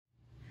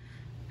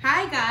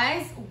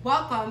guys,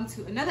 welcome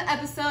to another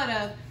episode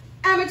of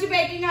Amateur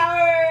Baking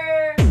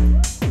Hour.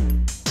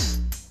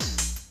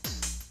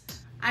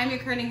 I'm your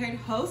curly haired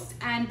host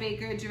and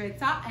baker,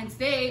 Jarita, and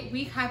today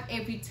we have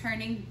a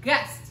returning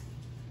guest.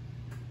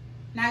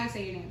 Now you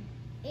say your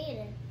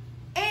name.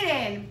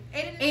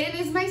 Aiden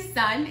is my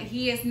son.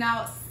 He is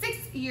now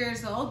 6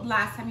 years old.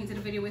 Last time he did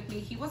a video with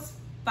me, he was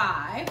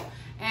 5.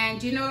 And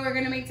do you know what we're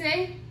gonna make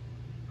today?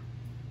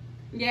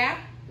 Yeah?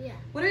 Yeah.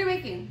 What are we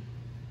making?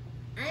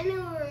 I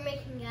know what we're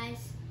making,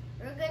 guys.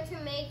 We're going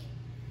to make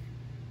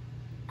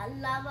a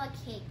lava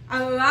cake.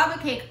 A lava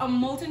cake, a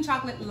molten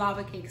chocolate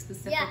lava cake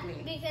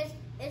specifically. Yeah, because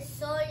it's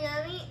so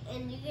yummy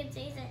and you can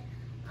taste it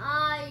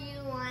all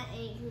you want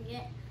and you can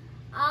get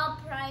all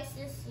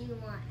prices you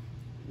want.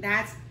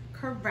 That's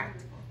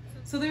correct.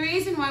 So the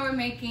reason why we're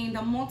making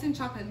the molten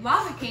chocolate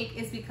lava cake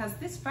is because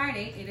this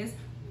Friday it is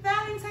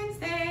Valentine's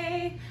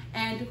Day,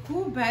 and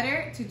who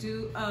better to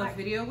do a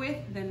video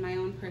with than my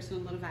own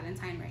personal little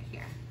Valentine right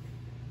here.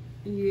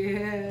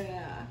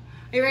 Yeah.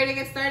 Are you ready to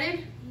get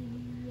started?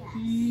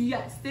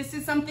 Yes. This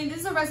is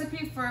a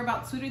recipe for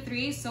about 2 to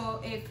 3.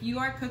 So if you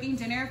are cooking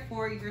dinner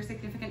for your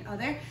significant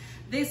other,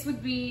 this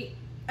would be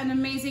an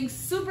amazing,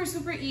 super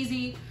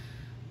easy,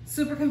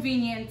 super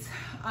convenient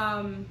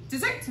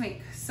dessert to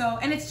make. So,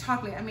 and it's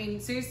chocolate. I mean,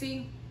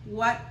 seriously,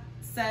 what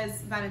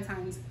says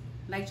Valentine's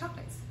like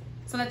chocolates?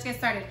 So let's get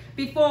started.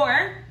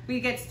 Before we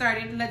get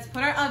started, let's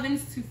put our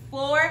ovens to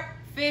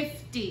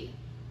 450.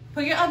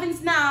 Put your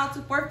ovens now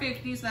to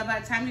 450 so that by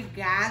the time you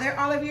gather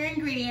all of your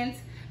ingredients,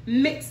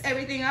 mix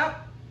everything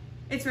up,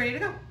 it's ready to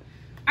go.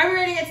 Are we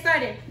ready to get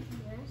started?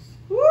 Yes.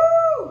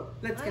 Woo!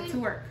 Let's get to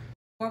work.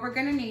 What we're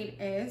gonna need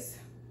is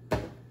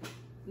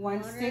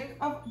 1 stick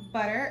of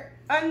butter.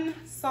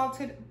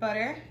 Unsalted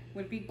butter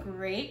would be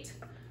great.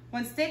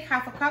 1 stick,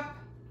 1/2 cup.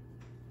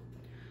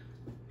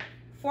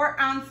 4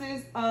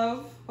 ounces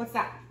of, what's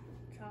that?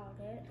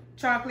 Chocolate.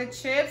 Chocolate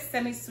chips,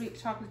 semi-sweet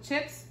chocolate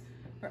chips.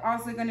 We're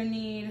also gonna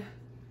need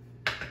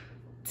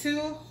 2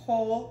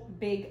 whole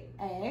big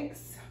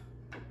eggs.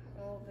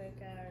 Oh my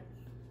God.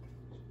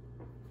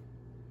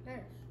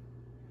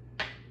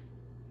 Nice.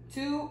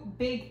 2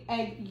 big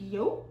egg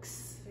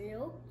yolks.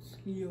 Yolks.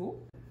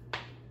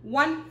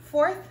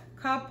 1/4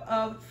 cup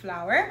of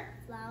flour.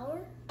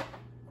 Flour.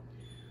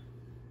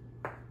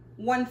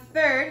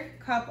 1/3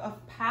 cup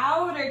of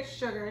powdered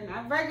sugar,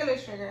 not regular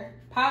sugar,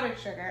 powdered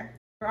sugar.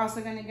 We're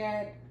also gonna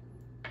get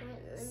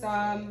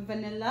some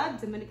vanilla,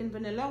 Dominican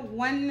vanilla,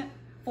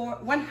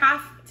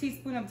 1/2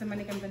 teaspoon of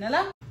Dominican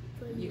vanilla.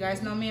 You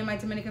guys know me and my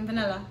Dominican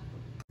vanilla.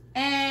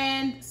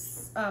 And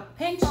a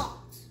pinch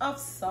of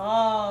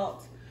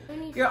salt.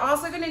 You're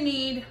also gonna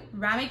need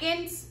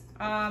ramekins.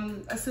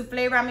 A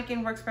souffle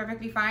ramekin works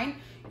perfectly fine.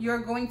 You're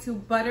going to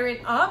butter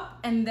it up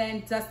and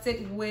then dust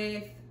it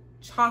with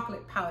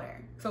chocolate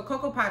powder. So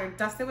cocoa powder,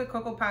 dust it with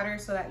cocoa powder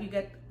so that you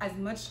get as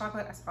much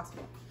chocolate as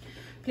possible.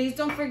 Please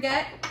don't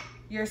forget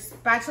your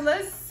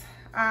spatulas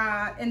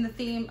in the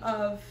theme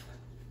of,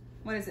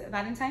 what is it,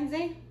 Valentine's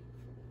Day?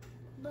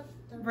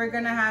 We're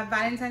gonna have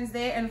Valentine's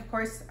Day, and of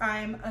course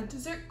I'm a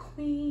dessert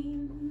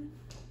queen.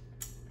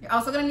 You're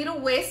also gonna need a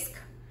whisk.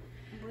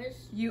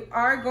 You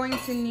are going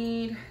to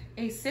need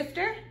a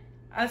sifter.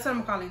 That's what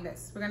I'm calling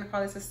this. We're gonna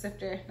call this a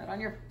sifter, not on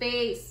your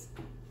face.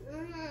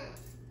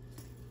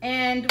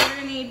 And we're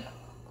gonna need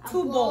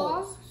 2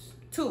 bowls.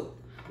 2.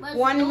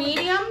 1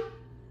 medium,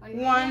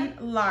 1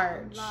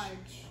 large.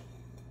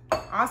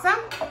 Awesome.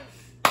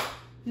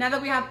 Now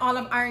that we have all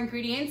of our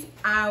ingredients,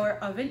 our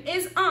oven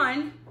is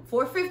on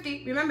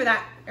 450. Remember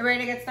that. Are you ready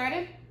to get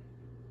started?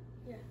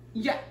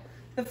 Yeah.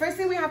 The first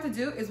thing we have to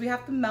do is we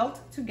have to melt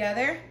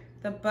together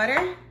the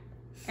butter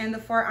and the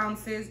 4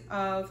 ounces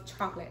of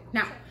chocolate.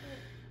 Now,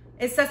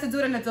 it says to do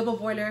it in a double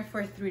boiler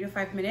for 3 to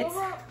 5 minutes,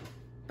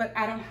 but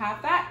I don't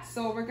have that,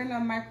 so we're gonna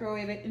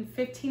microwave it in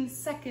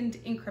 15-second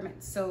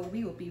increments. So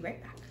we will be right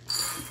back.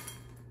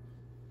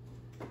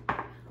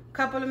 A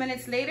couple of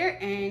minutes later,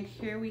 and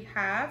here we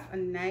have a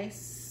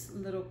nice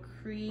little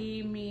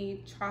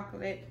creamy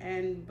chocolate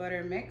and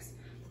butter mix.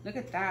 Look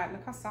at that,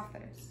 look how soft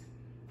that is.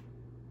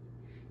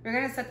 We're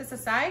gonna set this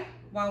aside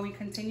while we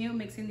continue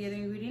mixing the other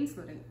ingredients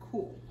so that it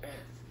cool.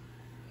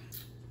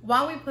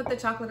 While we put the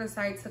chocolate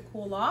aside to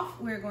cool off,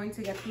 we're going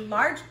to get the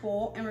large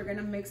bowl and we're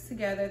gonna mix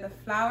together the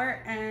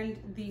flour and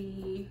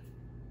the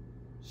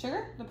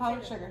sugar, the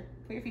powdered sugar.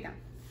 Put your feet down.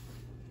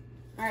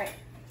 All right,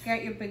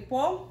 get your big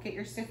bowl, get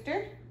your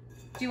sifter.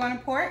 Do you wanna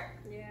pour it?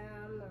 Yeah,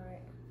 I'm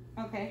alright.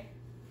 Okay.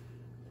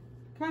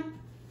 Come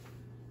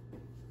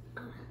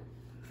on.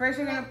 First,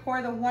 we're gonna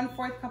pour the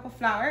 1/4 cup of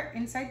flour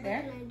inside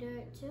there. Can I do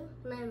it too?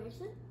 Can I mix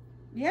it?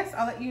 Yes,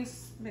 I'll let you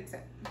mix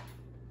it.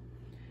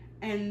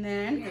 And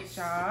then, good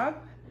job.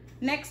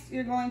 Next,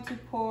 you're going to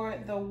pour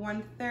the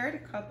 1/3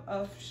 cup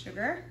of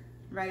sugar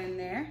right in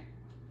there.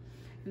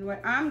 And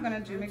what I'm gonna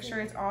do, make sure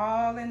it's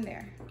all in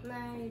there. Can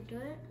I do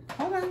it?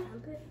 Hold on.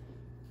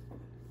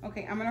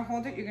 Okay, I'm gonna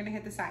hold it, you're gonna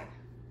hit the side.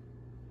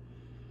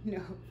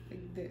 No,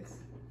 like this.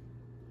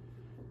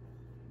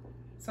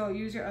 So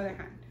use your other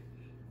hand.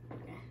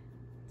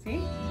 See?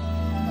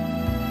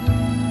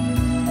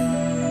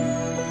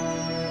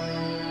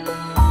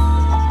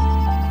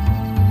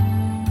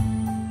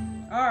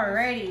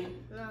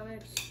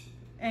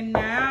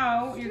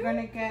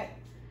 gonna get,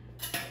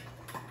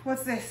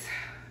 what's this?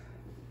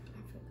 I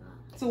forgot.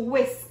 It's a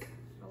whisk.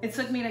 It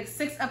took me like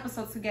 6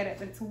 episodes to get it,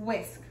 but it's a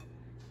whisk.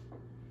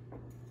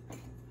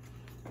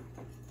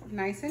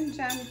 Nice and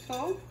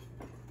gentle.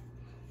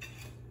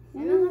 I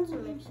know how to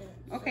mix it.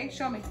 Okay,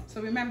 show me.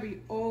 So remember,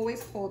 you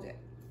always hold it.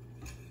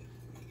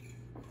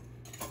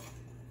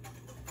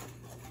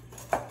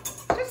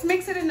 Just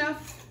mix it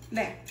enough.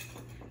 There.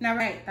 Now,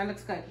 right, that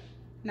looks good.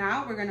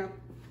 Now we're gonna,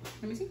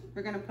 let me see.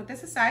 We're gonna put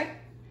this aside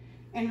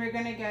and we're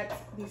gonna get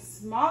the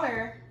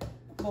smaller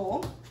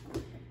bowl.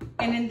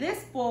 And in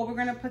this bowl, we're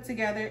gonna put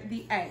together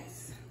the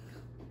eggs.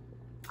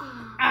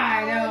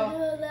 I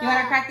know. You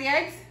wanna crack the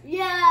eggs?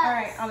 Yeah. All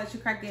right, I'll let you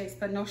crack the eggs,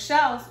 but no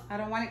shells. I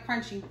don't want it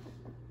crunchy.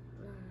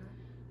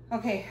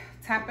 Okay,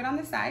 tap it on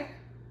the side.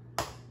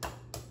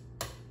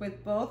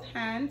 With both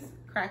hands,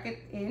 crack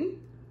it in.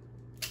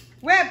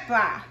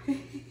 Wepa!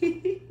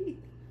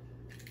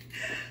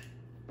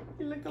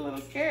 You look a little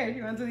scared.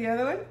 You want to do the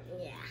other one?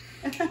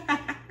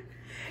 Yeah.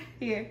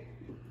 Here.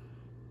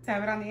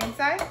 Tap it on the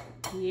inside.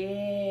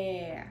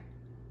 Yeah.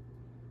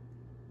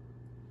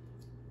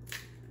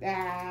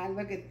 Ah,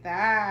 look at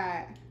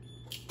that.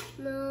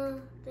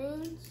 No,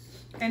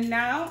 thanks. And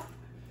now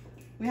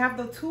we have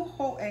the 2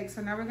 whole eggs.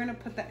 So now we're gonna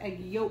put the egg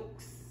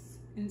yolks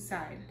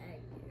inside.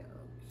 Egg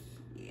yolks.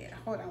 Yeah,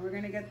 hold on. We're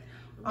gonna get.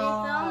 They fell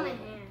on my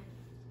hand.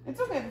 It's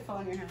okay if it fell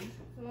on your hand.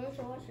 You want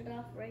to wash it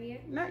off right here?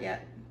 Not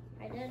yet.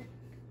 I did.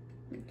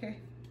 Okay.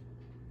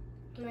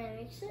 Can I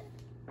mix it?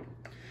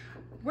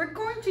 We're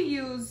going to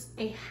use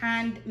a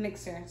hand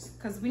mixer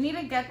because we need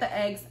to get the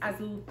eggs as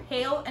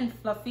pale and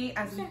fluffy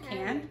as we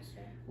can.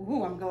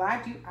 Ooh, I'm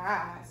glad you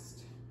asked.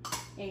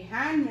 A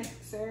hand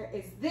mixer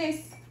is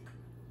this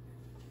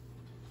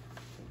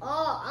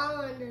Oh, I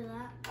want to do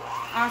that.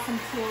 awesome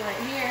tool right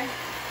here.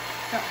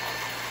 So,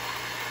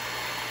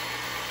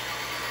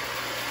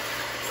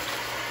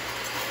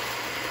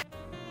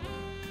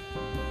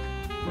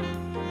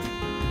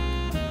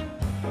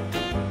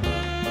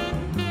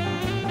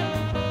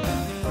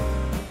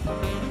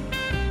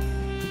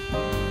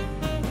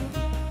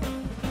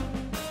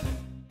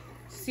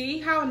 see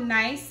how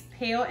nice,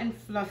 pale, and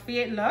fluffy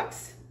it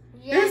looks?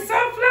 Yes. It's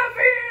so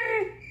fluffy!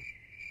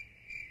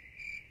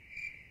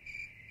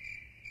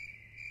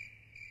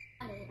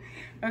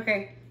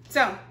 Okay,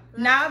 so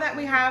now that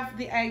we have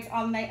the eggs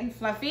all nice and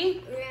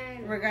fluffy,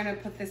 we're gonna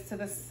put this to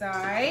the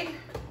side.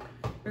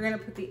 We're gonna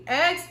put the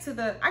eggs to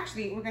the,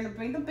 actually, we're gonna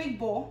bring the big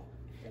bowl.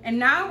 And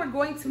now we're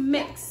going to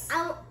mix. Yeah,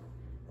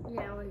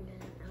 I want to do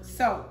that.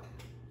 So,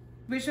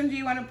 which one do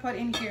you wanna put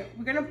in here?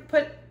 We're gonna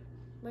put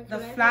But the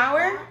can I put flour.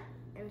 that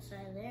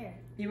inside there.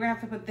 You're gonna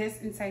have to put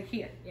this inside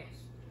here. Yes.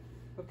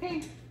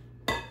 Okay.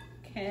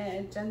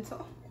 Okay,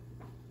 gentle.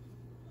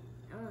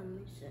 I want to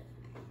mix it.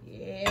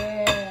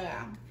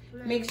 Yeah.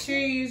 Make sure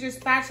you use your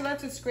spatula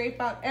to scrape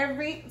out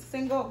every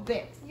single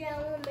bit. Yeah,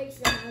 I want to mix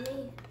it,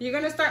 honey. You're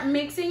gonna start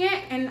mixing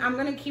it and I'm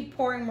gonna keep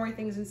pouring more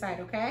things inside,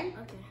 okay?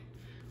 Okay.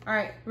 All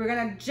right, we're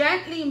gonna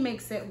gently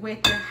mix it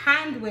with your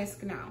hand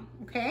whisk now,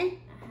 okay?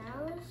 A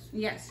hand whisk?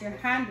 Yes, your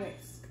hand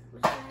whisk.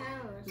 What's a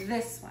hand whisk?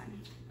 This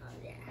one. Oh,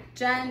 yeah.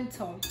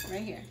 Gentle,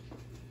 right here.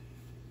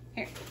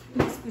 Here,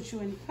 let's put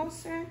you in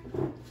closer.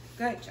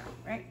 Good job,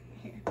 right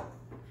here.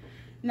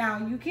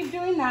 Now you keep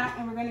doing that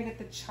and we're gonna get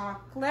the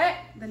chocolate,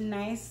 the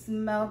nice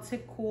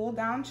melted cool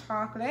down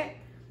chocolate,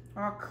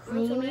 all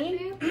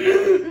creamy.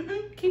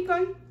 Keep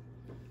going.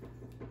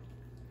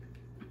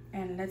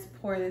 And let's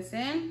pour this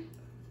in.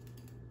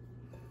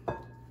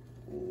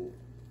 Ooh.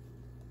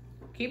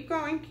 Keep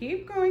going,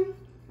 keep going.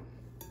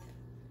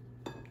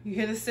 You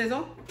hear the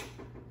sizzle?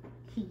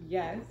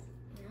 Yes.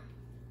 Yeah.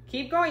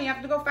 Keep going, you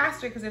have to go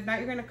faster because if not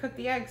you're gonna cook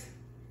the eggs.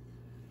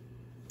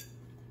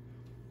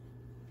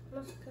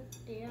 Let's cook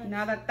the eggs.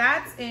 Now that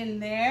that's in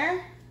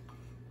there,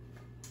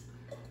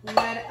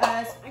 let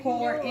us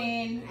pour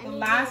in the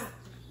last,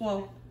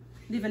 well,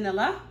 the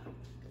vanilla.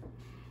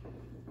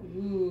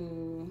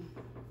 Ooh.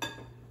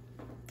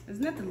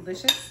 Isn't that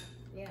delicious?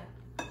 Yeah.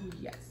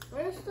 Yes.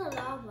 Where's the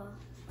lava?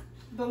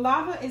 The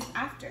lava is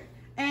after.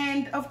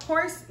 And of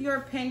course,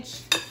 your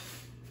pinch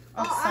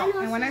of Oh, I salt.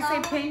 know And when I say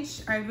lava.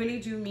 pinch, I really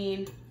do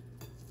mean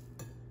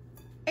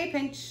a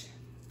pinch.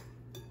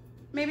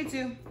 Maybe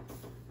 2.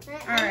 All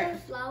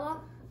right. Lava.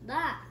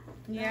 That.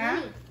 The Yeah.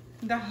 honey.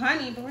 The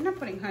honey, but we're not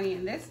putting honey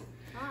in this.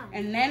 Ah,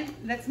 And then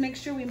let's make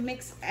sure we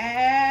mix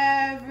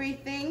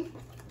everything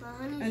the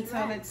honey's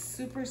until red. it's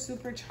super,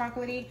 super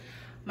chocolatey.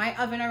 My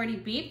oven already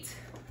beeped,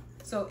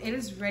 so it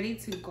is ready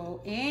to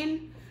go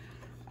in.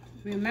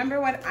 Remember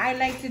what I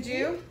like to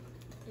do?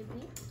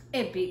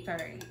 It beeped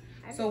already.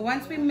 So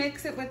once we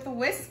mix it with the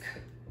whisk,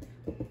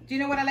 do you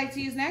know what I like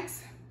to use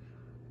next?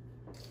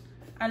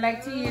 I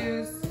like to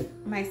use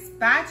my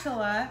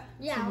spatula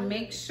to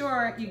make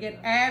sure you get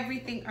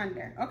everything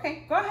under.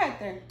 Okay, go ahead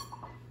there.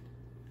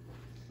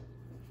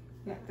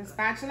 Yeah, the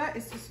spatula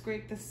is to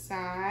scrape the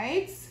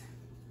sides,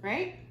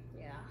 right?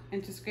 Yeah.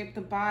 And to scrape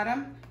the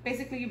bottom.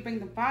 Basically, you bring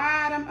the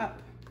bottom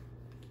up.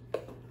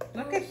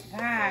 Look at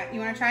that. You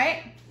want to try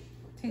it?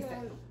 Taste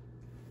it.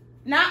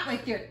 Not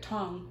with your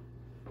tongue.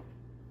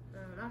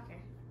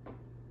 Okay.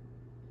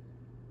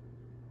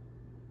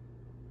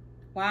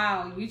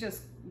 Wow, you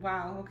just,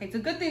 wow. Okay, it's a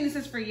good thing this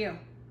is for you.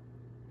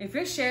 If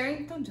you're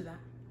sharing, don't do that.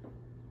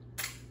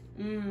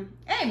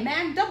 Hey,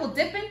 man, double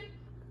dipping.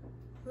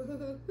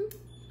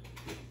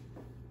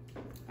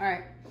 All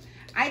right,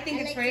 I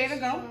think it's ready to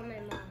go.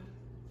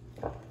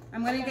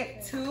 I'm gonna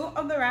get 2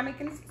 of the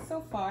ramekins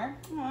so far.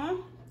 Aw,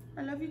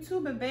 I love you too,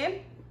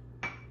 babe.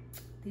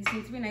 These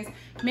need to be nice.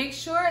 Make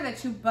sure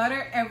that you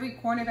butter every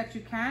corner that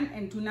you can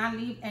and do not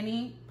leave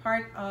any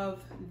part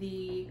of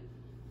the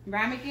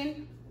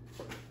ramekin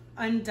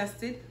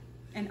undusted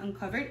and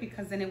uncovered,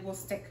 because then it will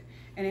stick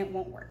and it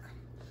won't work.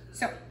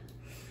 So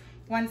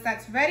once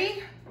that's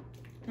ready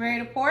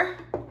to pour?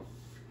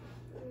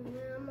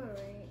 I'm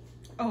alright.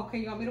 Oh, okay,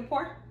 you want me to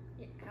pour?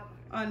 Yeah,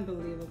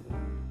 Unbelievable.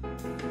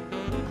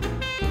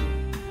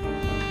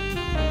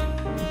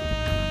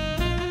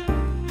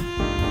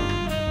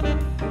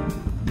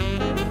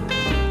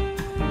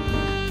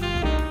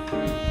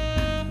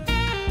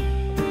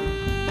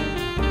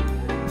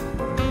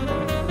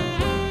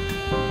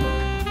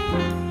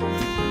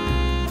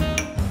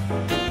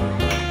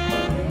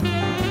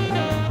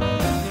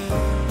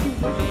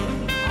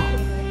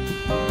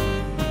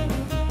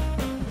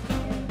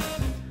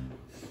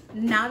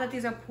 Now that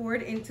these are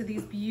poured into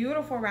these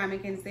beautiful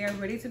ramekins, they are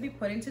ready to be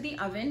put into the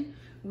oven.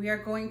 We are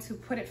going to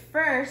put it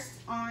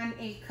first on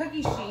a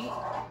cookie sheet.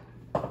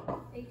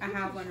 I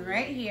have one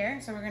right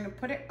here. So we're gonna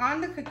put it on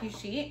the cookie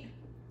sheet,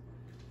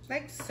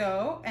 like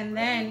so. And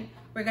then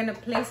we're gonna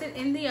place it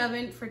in the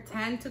oven for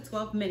 10 to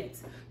 12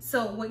 minutes.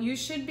 So what you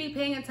should be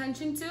paying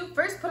attention to,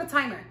 first put a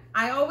timer.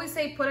 I always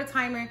say put a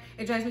timer.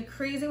 It drives me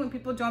crazy when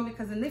people don't,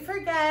 because then they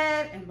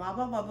forget and blah,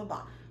 blah, blah, blah,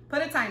 blah.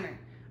 Put a timer.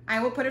 I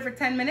will put it for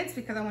 10 minutes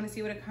because I want to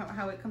see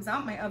how it comes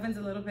out. My oven's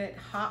a little bit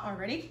hot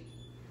already.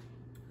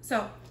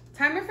 So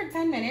timer for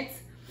 10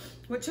 minutes.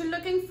 What you're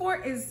looking for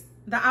is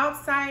the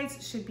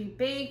outsides should be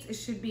baked. It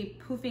should be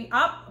poofing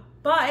up,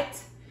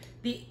 but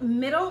the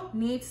middle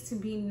needs to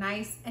be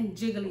nice and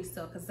jiggly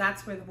still, because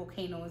that's where the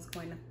volcano is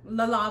going to,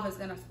 the lava is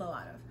going to flow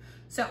out of.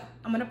 So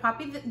I'm going to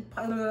pop you the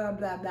blah, blah,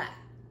 blah, blah.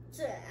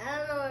 So, I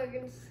don't know what you're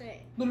going to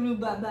say. Blah, blah,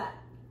 blah, blah.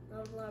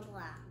 Blah, blah,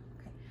 blah.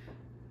 Okay,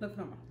 look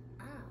normal.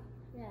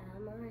 Yeah,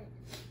 I'm alright.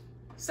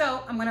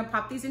 So I'm gonna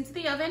pop these into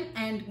the oven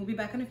and we'll be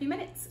back in a few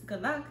minutes.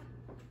 Good luck.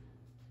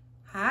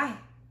 Hi,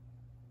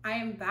 I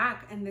am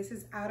back and this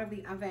is out of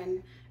the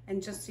oven.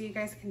 And just so you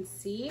guys can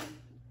see,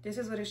 this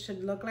is what it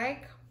should look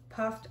like.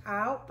 Puffed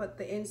out, but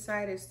the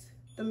inside is,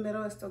 the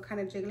middle is still kind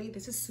of jiggly.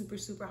 This is super,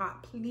 super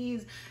hot.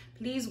 Please,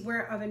 please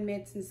wear oven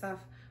mitts and stuff.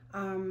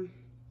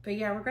 But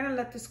yeah, we're gonna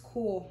let this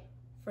cool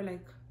for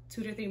like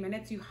 2 to 3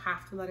 minutes. You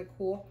have to let it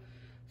cool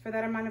for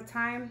that amount of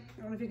time.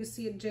 I don't know if you can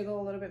see it jiggle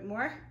a little bit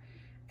more.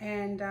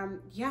 And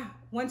yeah,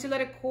 once you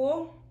let it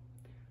cool,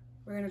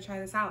 we're gonna try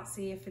this out,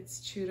 see if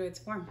it's true to its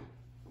form.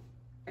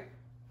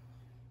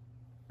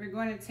 We're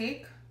going to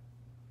take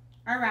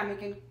our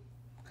ramekin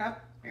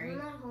cup very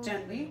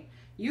gently.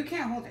 You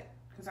can't hold it,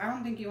 because I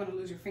don't think you want to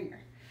lose your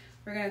finger.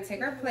 We're gonna take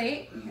our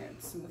plate. Here,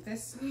 let's move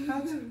this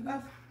out of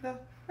the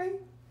way.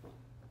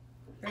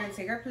 We're gonna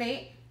take our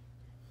plate.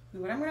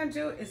 And what I'm gonna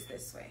do is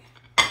this way.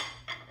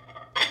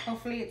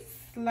 Hopefully it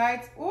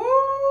slides.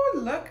 Ooh,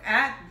 look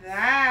at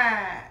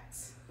that.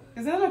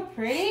 Doesn't it look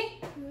pretty?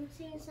 Can you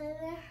see inside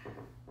there?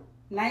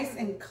 Nice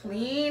and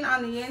clean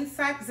on the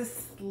inside, because it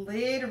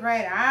slid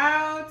right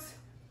out.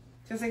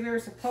 Just like we were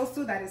supposed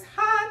to. That is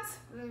hot.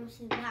 Let me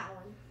see that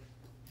one.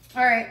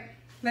 All right,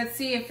 let's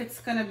see if it's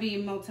gonna be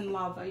molten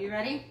lava. You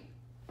ready?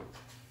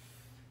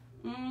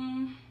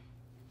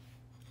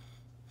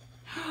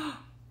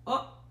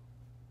 Oh,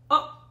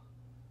 oh,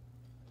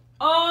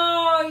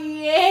 oh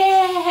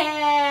yeah!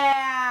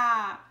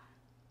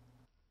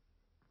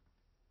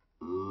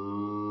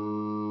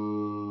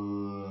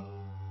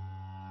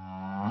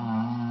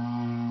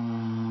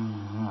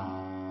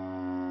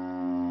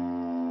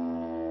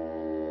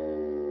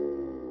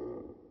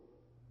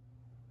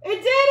 It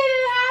did!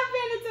 It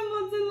happened! It's a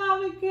molten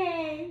lava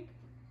cake!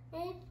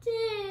 It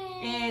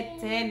did.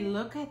 It did.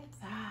 Look at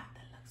that.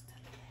 That looks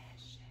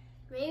delicious.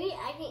 Maybe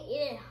I can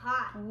eat it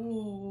hot.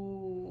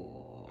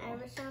 Ooh. I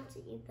wish I had to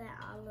eat that,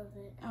 all of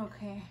it.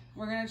 Okay,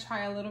 we're gonna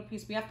try a little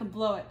piece. We have to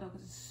blow it though,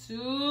 because it's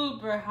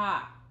super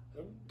hot.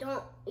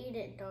 Don't eat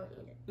it. Don't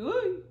eat it.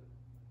 Ooh.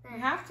 We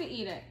have to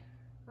eat it.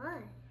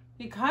 Why?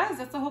 Because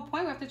that's the whole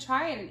point. We have to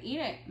try it and eat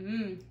it.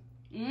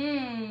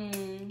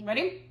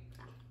 Ready?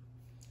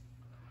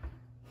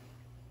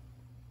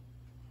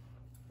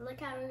 Look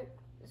how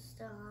it's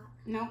still hot.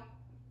 No.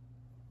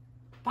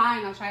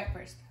 Fine, I'll try it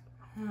first.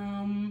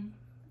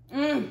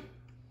 It's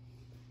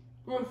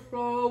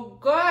so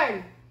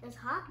good. It's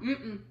hot?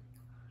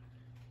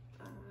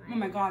 Oh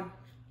my God.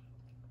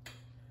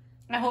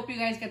 I hope you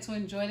guys get to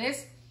enjoy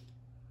this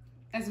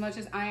as much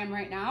as I am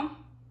right now.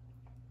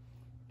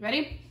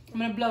 Ready? I'm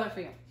gonna blow it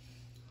for you.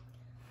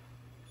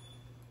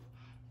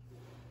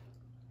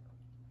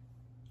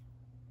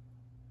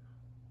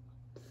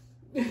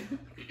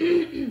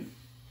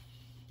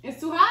 It's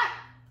too hot?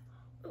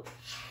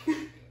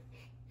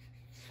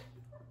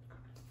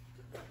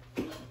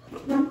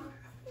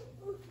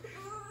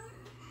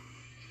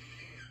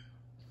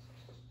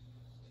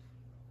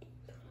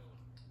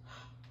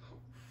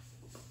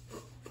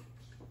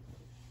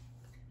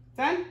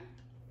 Done?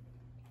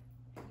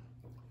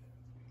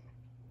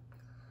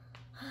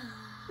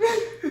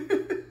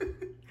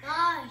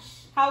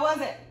 Gosh. How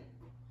was it?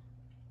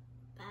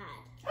 Bad.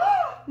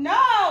 No!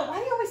 Why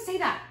do you always say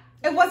that?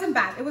 It wasn't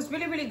bad. It was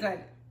really, really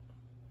good.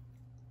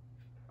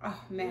 Oh,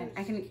 man.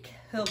 I can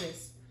kill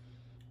this.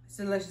 It's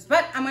delicious.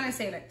 But I'm going to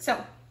save it.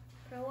 So,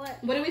 For what?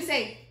 what do we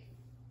say?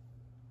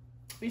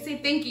 We say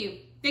thank you.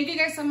 Thank you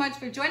guys so much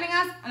for joining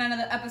us on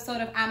another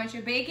episode of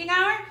Amateur Baking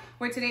Hour,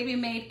 where today we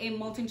made a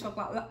molten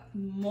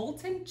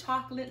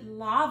chocolate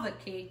lava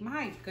cake.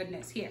 My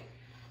goodness. Here.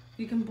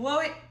 You can blow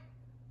it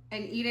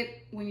and eat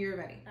it when you're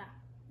ready.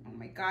 Oh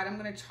my God. I'm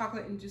going to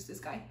chocolate induce this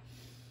guy.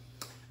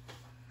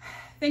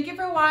 Thank you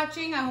for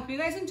watching. I hope you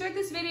guys enjoyed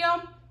this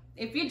video.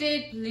 If you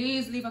did,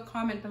 please leave a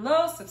comment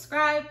below,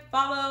 subscribe,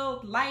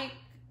 follow, like,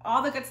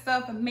 all the good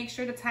stuff, and make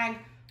sure to tag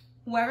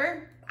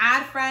whoever,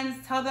 add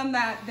friends, tell them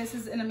that this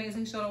is an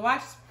amazing show to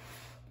watch.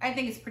 I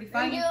think it's pretty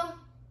funny.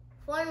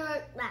 One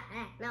more.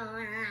 No.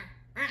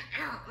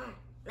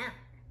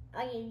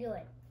 Okay, do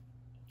it.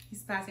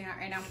 He's passing out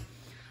right now.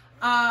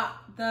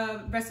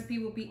 The recipe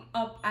will be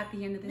up at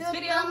the end of this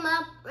video. Thumb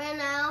up right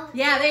now.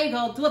 Yeah, there you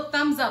go. Do a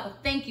thumbs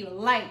up. Thank you. A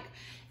like.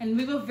 And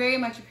we will very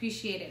much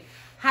appreciate it.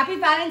 Happy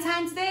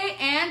Valentine's Day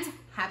and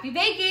happy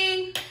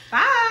baking.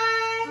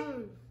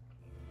 Bye.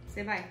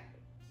 Say bye.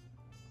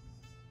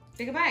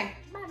 Say goodbye.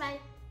 Bye-bye.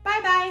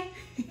 Bye-bye.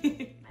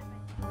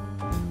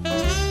 Bye-bye.